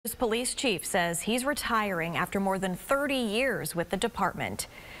Police Chief says he's retiring after more than 30 years with the department.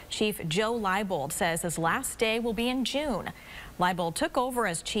 Chief Joe Leibold says his last day will be in June. Leibold took over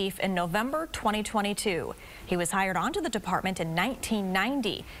as chief in November 2022. He was hired onto the department in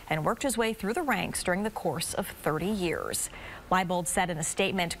 1990 and worked his way through the ranks during the course of 30 years. Leibold said in a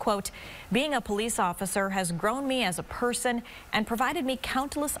statement, quote, "Being a police officer has grown me as a person and provided me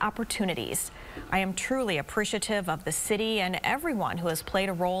countless opportunities. I am truly appreciative of the city and everyone who has played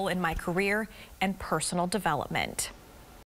a role in my career and personal development."